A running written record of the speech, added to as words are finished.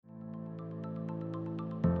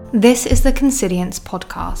This is the Consilience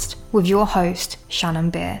podcast with your host, Shannon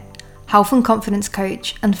Beer, health and confidence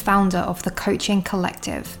coach and founder of the Coaching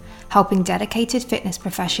Collective, helping dedicated fitness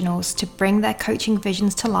professionals to bring their coaching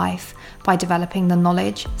visions to life by developing the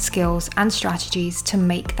knowledge, skills, and strategies to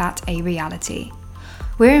make that a reality.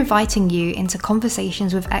 We're inviting you into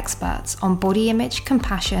conversations with experts on body image,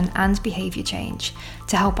 compassion, and behavior change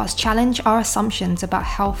to help us challenge our assumptions about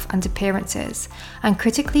health and appearances and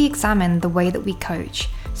critically examine the way that we coach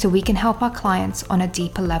so we can help our clients on a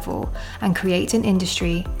deeper level and create an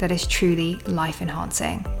industry that is truly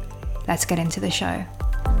life-enhancing. Let's get into the show.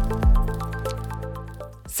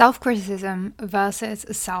 Self-criticism versus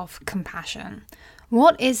self-compassion.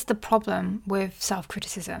 What is the problem with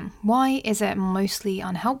self-criticism? Why is it mostly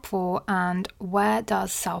unhelpful, and where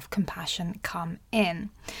does self-compassion come in?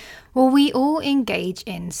 Well, we all engage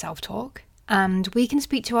in self-talk, and we can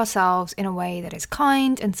speak to ourselves in a way that is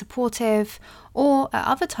kind and supportive, or at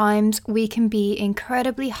other times we can be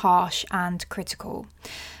incredibly harsh and critical.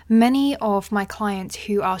 Many of my clients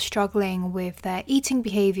who are struggling with their eating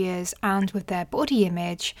behaviors and with their body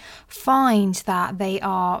image find that they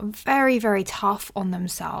are very, very tough on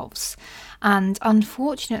themselves. And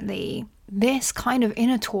unfortunately, this kind of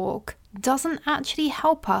inner talk doesn't actually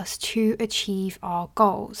help us to achieve our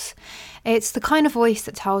goals. It's the kind of voice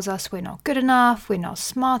that tells us we're not good enough, we're not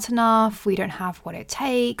smart enough, we don't have what it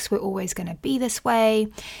takes, we're always going to be this way.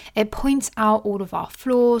 It points out all of our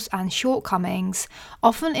flaws and shortcomings,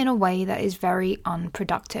 often in a way that is very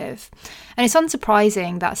unproductive. And it's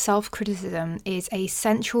unsurprising that self-criticism is a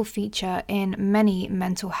central feature in many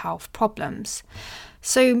mental health problems.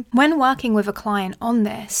 So when working with a client on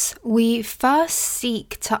this, we first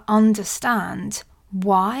seek to understand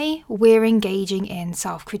why we're engaging in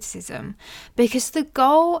self-criticism, because the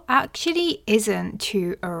goal actually isn't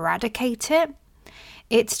to eradicate it,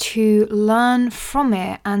 it's to learn from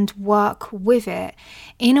it and work with it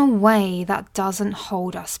in a way that doesn't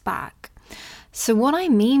hold us back. So what I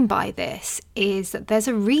mean by this is that there's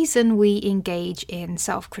a reason we engage in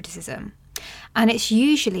self-criticism. And it's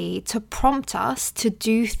usually to prompt us to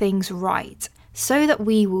do things right so that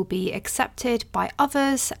we will be accepted by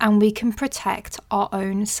others and we can protect our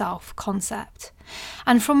own self-concept.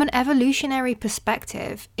 And from an evolutionary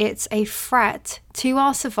perspective, it's a threat to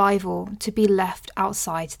our survival to be left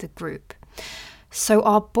outside the group. So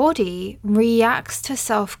our body reacts to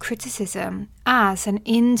self-criticism as an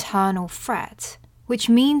internal threat, which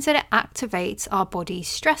means that it activates our body's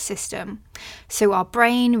stress system. So our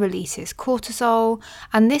brain releases cortisol,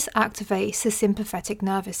 and this activates the sympathetic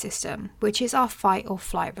nervous system, which is our fight or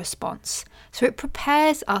flight response. So it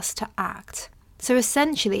prepares us to act. So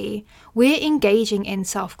essentially, we're engaging in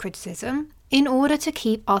self-criticism in order to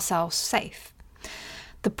keep ourselves safe.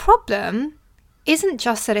 The problem isn't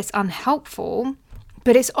just that it's unhelpful,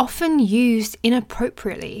 but it's often used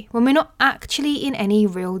inappropriately when we're not actually in any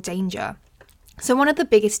real danger. So one of the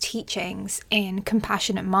biggest teachings in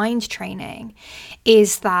compassionate mind training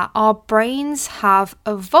is that our brains have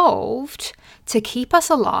evolved to keep us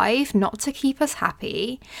alive, not to keep us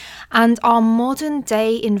happy. And our modern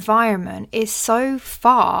day environment is so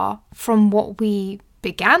far from what we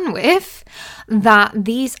began with that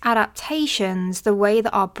these adaptations, the way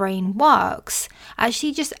that our brain works,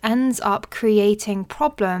 actually just ends up creating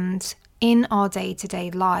problems in our day-to-day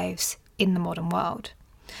lives in the modern world.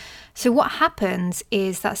 So what happens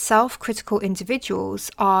is that self-critical individuals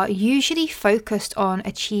are usually focused on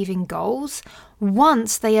achieving goals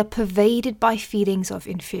once they are pervaded by feelings of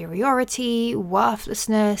inferiority,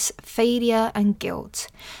 worthlessness, failure, and guilt.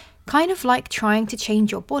 Kind of like trying to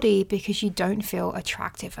change your body because you don't feel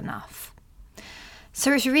attractive enough.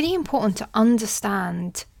 So it's really important to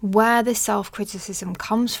understand where this self-criticism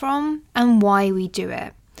comes from and why we do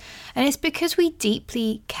it. And it's because we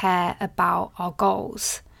deeply care about our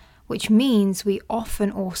goals, which means we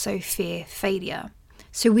often also fear failure.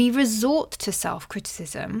 So we resort to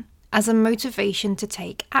self-criticism as a motivation to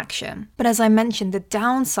take action. But as I mentioned, the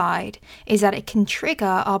downside is that it can trigger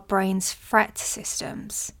our brain's threat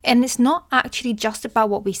systems. And it's not actually just about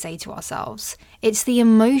what we say to ourselves. It's the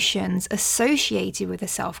emotions associated with the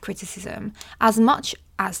self-criticism, as much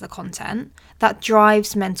as the content, that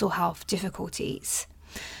drives mental health difficulties.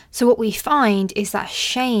 So what we find is that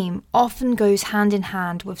shame often goes hand in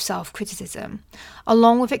hand with self-criticism,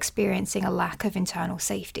 along with experiencing a lack of internal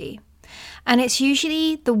safety. And it's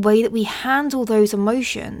usually the way that we handle those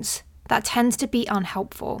emotions that tends to be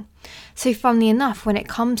unhelpful. So funnily enough, when it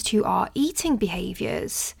comes to our eating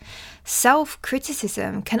behaviors,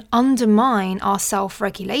 self-criticism can undermine our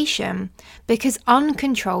self-regulation because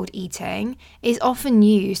uncontrolled eating is often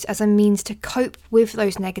used as a means to cope with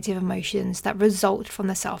those negative emotions that result from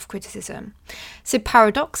the self-criticism. So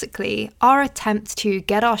paradoxically, our attempts to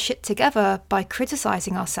get our shit together by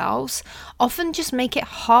criticizing ourselves often just make it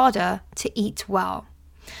harder to eat well.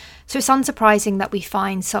 So it's unsurprising that we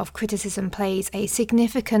find self-criticism plays a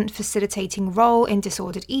significant facilitating role in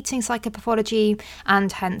disordered eating psychopathology and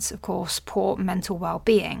hence, of course, poor mental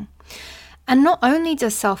well-being. And not only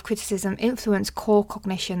does self-criticism influence core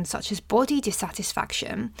cognition such as body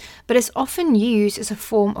dissatisfaction, but it's often used as a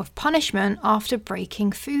form of punishment after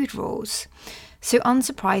breaking food rules. So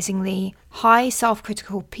unsurprisingly, high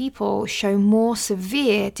self-critical people show more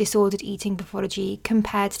severe disordered eating pathology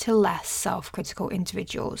compared to less self-critical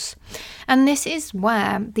individuals. And this is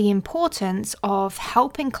where the importance of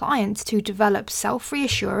helping clients to develop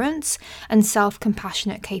self-reassurance and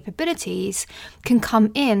self-compassionate capabilities can come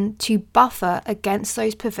in to buffer against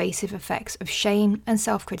those pervasive effects of shame and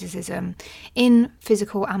self-criticism in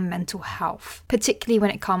physical and mental health, particularly when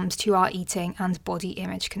it comes to our eating and body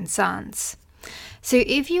image concerns. So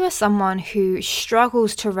if you are someone who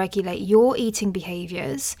struggles to regulate your eating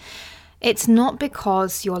behaviors, it's not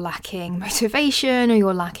because you're lacking motivation or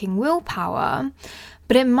you're lacking willpower,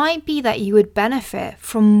 but it might be that you would benefit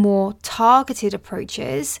from more targeted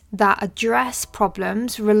approaches that address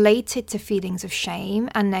problems related to feelings of shame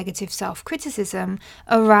and negative self-criticism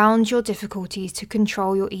around your difficulties to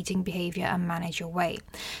control your eating behavior and manage your weight.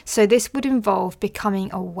 So this would involve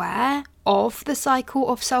becoming aware of the cycle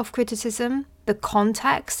of self-criticism, the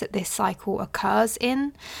context that this cycle occurs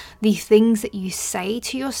in, the things that you say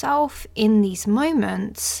to yourself in these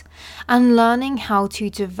moments, and learning how to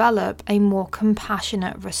develop a more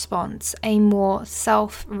compassionate response, a more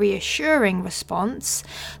self-reassuring response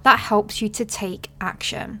that helps you to take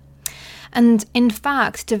action. And in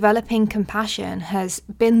fact, developing compassion has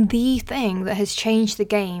been the thing that has changed the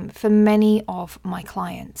game for many of my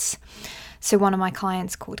clients. So one of my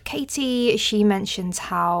clients called Katie, she mentions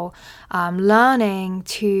how learning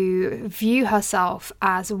to view herself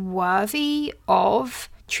as worthy of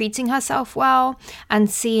treating herself well and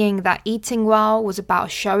seeing that eating well was about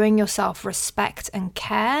showing yourself respect and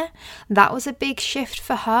care, that was a big shift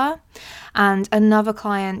for her. And another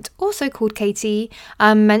client, also called Katie,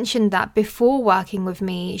 mentioned that before working with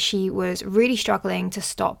me, she was really struggling to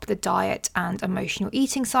stop the diet and emotional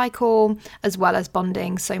eating cycle, as well as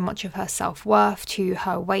bonding so much of her self-worth to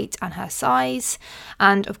her weight and her size.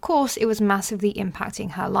 And of course, it was massively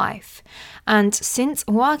impacting her life. And since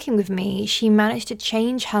working with me, she managed to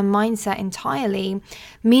change her mindset entirely,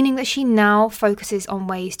 meaning that she now focuses on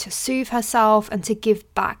ways to soothe herself and to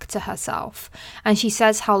give back to herself. And she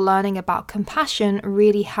says how learning about compassion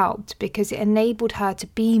really helped because it enabled her to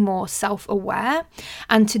be more self-aware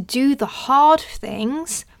and to do the hard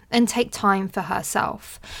things and take time for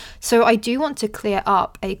herself. So I do want to clear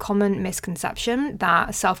up a common misconception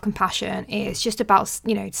that self-compassion is just about,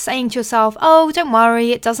 saying to yourself, oh, don't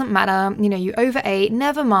worry, it doesn't matter, you overate,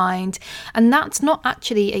 never mind. And that's not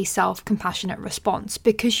actually a self-compassionate response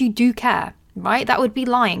because you do care, right? That would be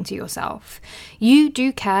lying to yourself. You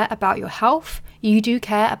do care about your health, you do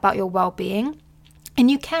care about your well-being, and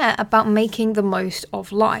you care about making the most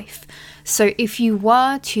of life. So if you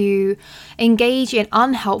were to engage in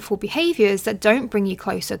unhelpful behaviors that don't bring you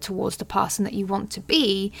closer towards the person that you want to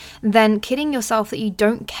be, then kidding yourself that you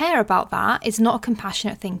don't care about that is not a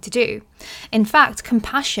compassionate thing to do. In fact,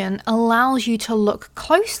 compassion allows you to look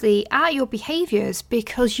closely at your behaviors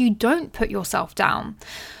because you don't put yourself down.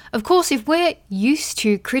 Of course, if we're used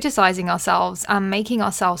to criticizing ourselves and making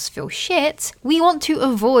ourselves feel shit, we want to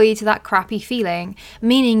avoid that crappy feeling,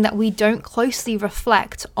 meaning that we don't closely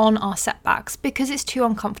reflect on our setbacks because it's too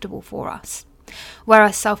uncomfortable for us.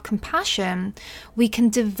 Whereas self-compassion, we can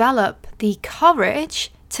develop the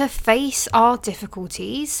courage to face our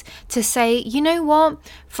difficulties, to say, you know what,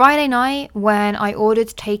 Friday night when I ordered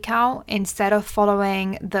takeout instead of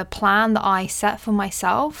following the plan that I set for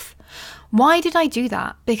myself, why did I do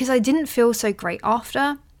that? Because I didn't feel so great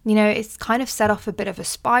after. It's kind of set off a bit of a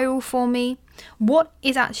spiral for me. What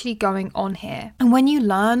is actually going on here? And when you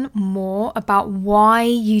learn more about why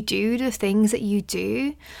you do the things that you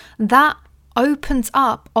do, that opens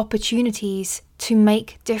up opportunities to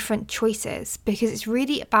make different choices because it's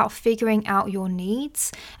really about figuring out your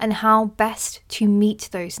needs and how best to meet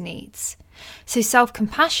those needs. So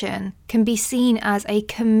self-compassion can be seen as a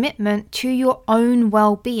commitment to your own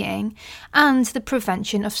well-being and the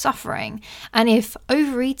prevention of suffering. And if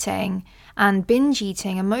overeating and binge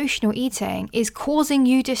eating, emotional eating is causing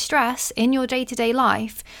you distress in your day-to-day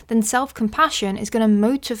life, then self-compassion is going to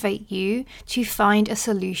motivate you to find a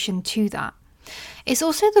solution to that. It's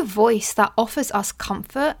also the voice that offers us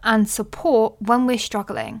comfort and support when we're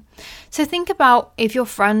struggling. So think about if your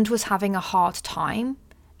friend was having a hard time,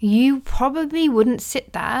 you probably wouldn't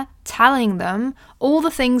sit there telling them all the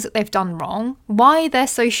things that they've done wrong, why they're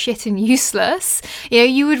so shit and useless.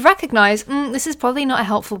 You would recognize, this is probably not a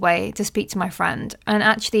helpful way to speak to my friend. And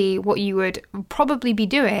actually what you would probably be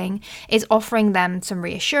doing is offering them some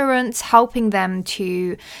reassurance, helping them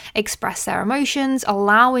to express their emotions,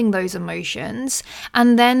 allowing those emotions,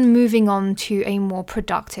 and then moving on to a more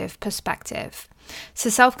productive perspective. So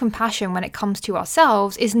self-compassion when it comes to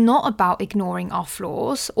ourselves is not about ignoring our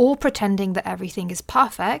flaws or pretending that everything is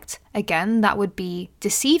perfect. Again, that would be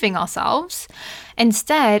deceiving ourselves.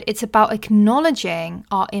 Instead, it's about acknowledging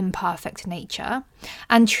our imperfect nature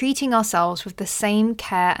and treating ourselves with the same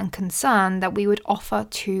care and concern that we would offer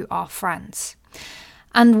to our friends.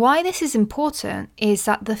 And why this is important is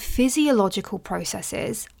that the physiological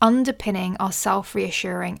processes underpinning our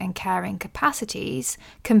self-reassuring and caring capacities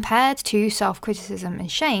compared to self-criticism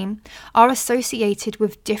and shame are associated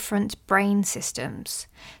with different brain systems.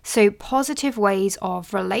 So positive ways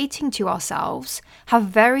of relating to ourselves have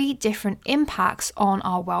very different impacts on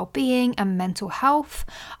our well-being and mental health,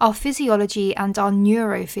 our physiology and our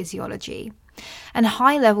neurophysiology. And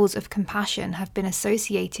high levels of compassion have been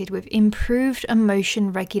associated with improved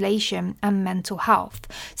emotion regulation and mental health.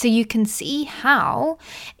 So you can see how,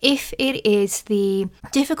 if it is the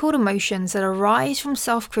difficult emotions that arise from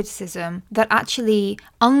self-criticism that actually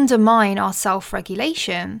undermine our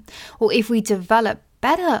self-regulation, or if we develop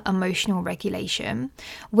better emotional regulation,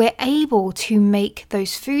 we're able to make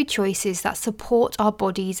those food choices that support our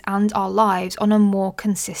bodies and our lives on a more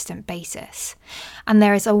consistent basis. And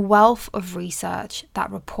there is a wealth of research that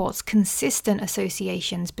reports consistent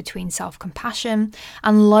associations between self-compassion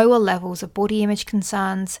and lower levels of body image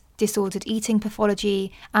concerns, disordered eating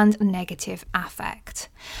pathology, and negative affect.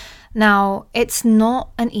 Now, it's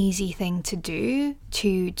not an easy thing to do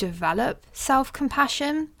to develop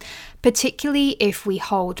self-compassion, particularly if we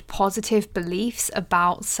hold positive beliefs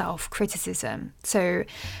about self-criticism. So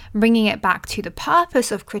bringing it back to the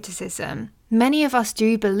purpose of criticism, many of us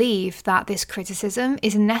do believe that this criticism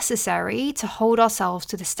is necessary to hold ourselves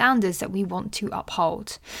to the standards that we want to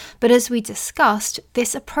uphold. But as we discussed,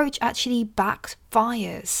 this approach actually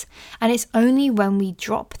backfires. And it's only when we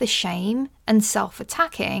drop the shame and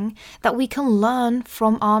self-attacking that we can learn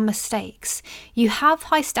from our mistakes. You have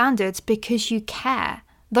high standards because you care.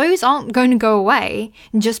 Those aren't going to go away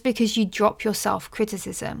just because you drop your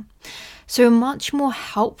self-criticism. So a much more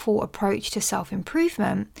helpful approach to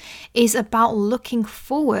self-improvement is about looking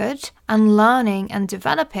forward and learning and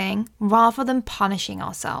developing rather than punishing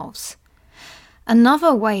ourselves.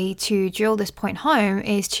 Another way to drill this point home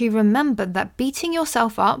is to remember that beating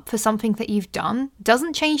yourself up for something that you've done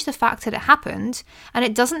doesn't change the fact that it happened, and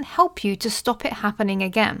it doesn't help you to stop it happening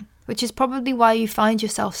again, which is probably why you find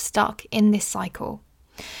yourself stuck in this cycle.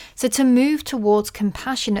 So to move towards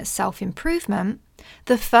compassionate self-improvement,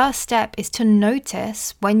 the first step is to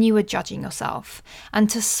notice when you are judging yourself and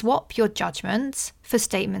to swap your judgments for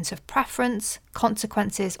statements of preference,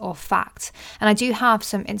 consequences, or facts. And I do have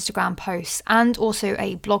some Instagram posts and also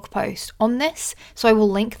a blog post on this, so I will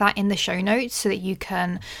link that in the show notes so that you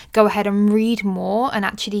can go ahead and read more and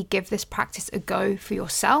actually give this practice a go for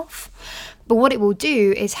yourself. But what it will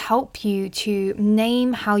do is help you to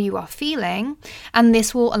name how you are feeling, and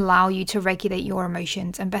this will allow you to regulate your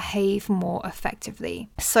emotions and behave more effectively.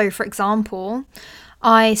 So for example,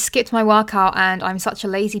 I skipped my workout and I'm such a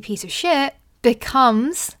lazy piece of shit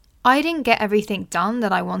becomes I didn't get everything done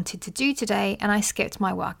that I wanted to do today and I skipped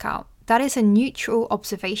my workout. That is a neutral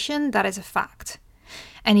observation, that is a fact.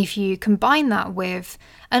 And if you combine that with,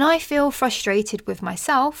 and I feel frustrated with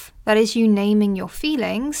myself, that is you naming your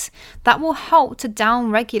feelings, that will help to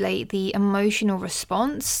down-regulate the emotional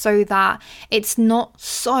response so that it's not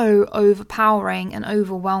so overpowering and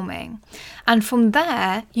overwhelming. And from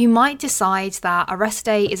there, you might decide that a rest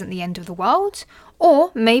day isn't the end of the world,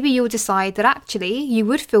 or maybe you'll decide that actually you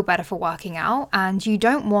would feel better for working out and you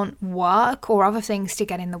don't want work or other things to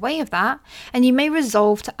get in the way of that, and you may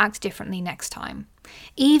resolve to act differently next time.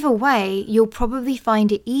 Either way, you'll probably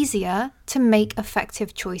find it easier to make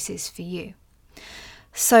effective choices for you.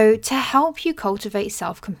 So to help you cultivate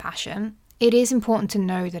self-compassion, it is important to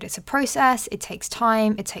know that it's a process, it takes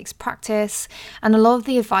time, it takes practice, and a lot of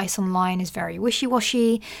the advice online is very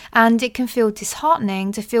wishy-washy, and it can feel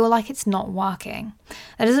disheartening to feel like it's not working.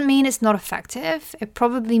 That doesn't mean it's not effective. It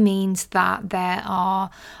probably means that there are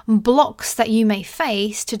blocks that you may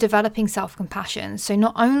face to developing self-compassion. So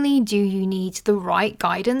not only do you need the right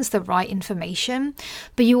guidance, the right information,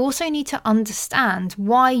 but you also need to understand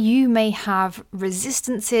why you may have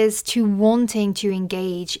resistances to wanting to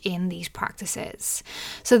engage in these practices.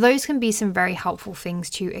 So those can be some very helpful things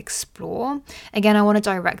to explore. Again, I want to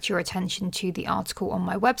direct your attention to the article on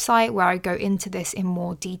my website where I go into this in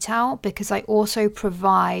more detail, because I also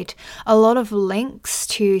provide a lot of links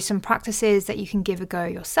to some practices that you can give a go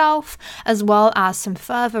yourself, as well as some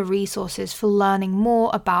further resources for learning more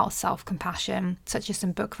about self-compassion, such as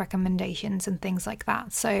some book recommendations and things like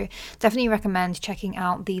that. So definitely recommend checking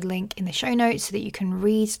out the link in the show notes so that you can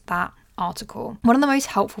read that article. One of the most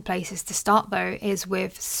helpful places to start though is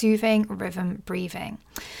with soothing rhythm breathing.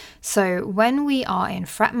 So when we are in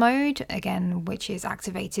fret mode, again, which is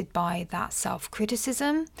activated by that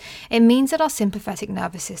self-criticism, it means that our sympathetic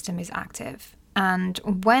nervous system is active. And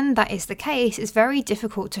when that is the case, it's very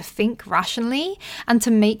difficult to think rationally and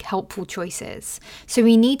to make helpful choices. So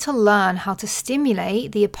we need to learn how to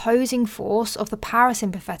stimulate the opposing force of the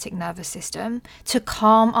parasympathetic nervous system to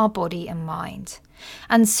calm our body and mind.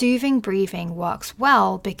 And soothing breathing works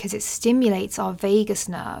well because it stimulates our vagus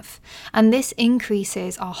nerve, and this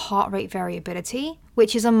increases our heart rate variability,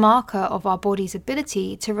 which is a marker of our body's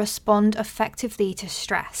ability to respond effectively to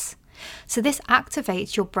stress. So this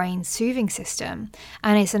activates your brain's soothing system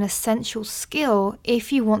and is an essential skill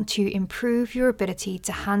if you want to improve your ability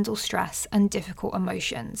to handle stress and difficult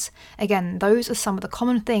emotions. Again, those are some of the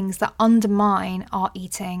common things that undermine our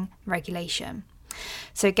eating regulation.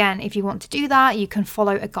 So again, if you want to do that, you can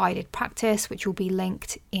follow a guided practice, which will be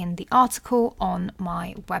linked in the article on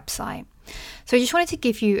my website. So I just wanted to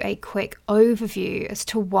give you a quick overview as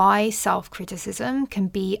to why self-criticism can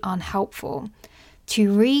be unhelpful. To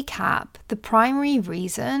recap, the primary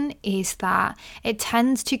reason is that it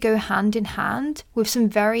tends to go hand in hand with some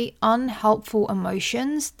very unhelpful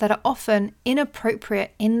emotions that are often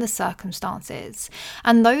inappropriate in the circumstances.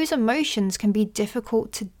 And those emotions can be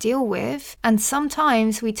difficult to deal with, and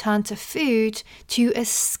sometimes we turn to food to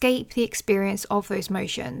escape the experience of those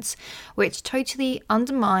emotions, which totally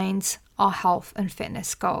undermines our health and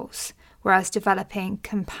fitness goals. Whereas developing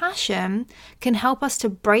compassion can help us to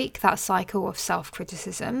break that cycle of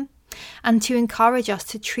self-criticism and to encourage us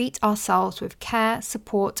to treat ourselves with care,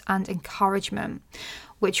 support, and encouragement,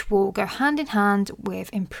 which will go hand in hand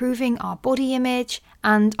with improving our body image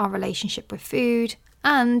and our relationship with food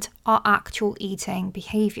and our actual eating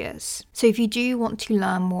behaviors. So if you do want to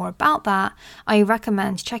learn more about that, I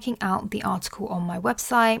recommend checking out the article on my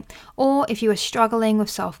website, or if you are struggling with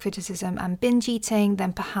self-criticism and binge eating,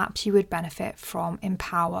 then perhaps you would benefit from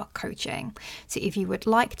Empower Coaching. So if you would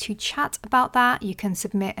like to chat about that, you can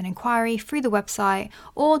submit an inquiry through the website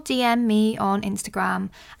or DM me on Instagram,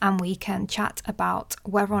 and we can chat about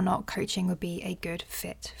whether or not coaching would be a good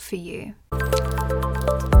fit for you.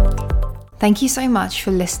 Thank you so much for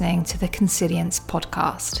listening to the Consilience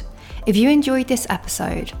podcast. If you enjoyed this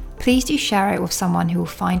episode, please do share it with someone who will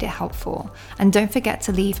find it helpful, and don't forget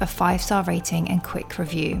to leave a 5-star rating and quick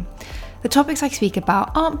review. The topics I speak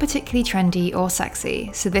about aren't particularly trendy or sexy,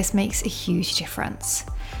 so this makes a huge difference.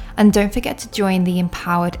 And don't forget to join the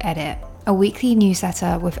Empowered Edit, a weekly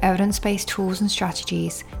newsletter with evidence-based tools and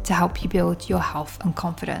strategies to help you build your health and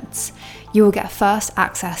confidence. You will get first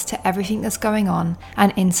access to everything that's going on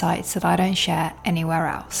and insights that I don't share anywhere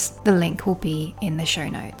else. The link will be in the show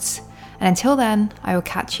notes. And until then, I will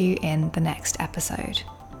catch you in the next episode.